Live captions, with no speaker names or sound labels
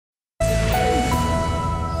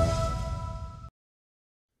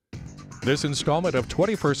This installment of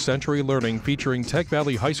 21st Century Learning featuring Tech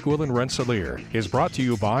Valley High School in Rensselaer is brought to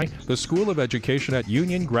you by the School of Education at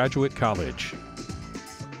Union Graduate College.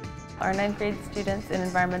 Our 9th grade students in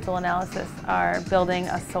environmental analysis are building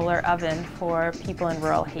a solar oven for people in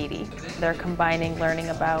rural Haiti. They're combining learning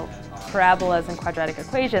about parabolas and quadratic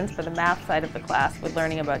equations for the math side of the class with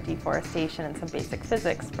learning about deforestation and some basic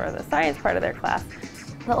physics for the science part of their class.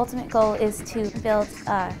 The ultimate goal is to build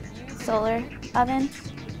a solar oven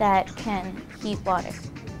that can heat water.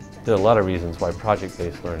 There are a lot of reasons why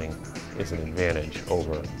project-based learning is an advantage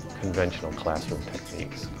over conventional classroom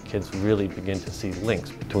techniques. Kids really begin to see links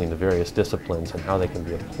between the various disciplines and how they can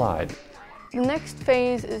be applied. The next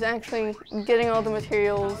phase is actually getting all the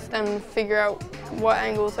materials and figure out what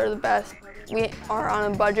angles are the best. We are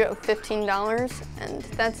on a budget of $15, and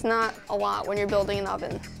that's not a lot when you're building an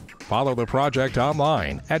oven. Follow the project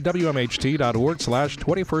online at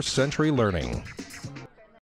WMHT.org/21st Century Learning.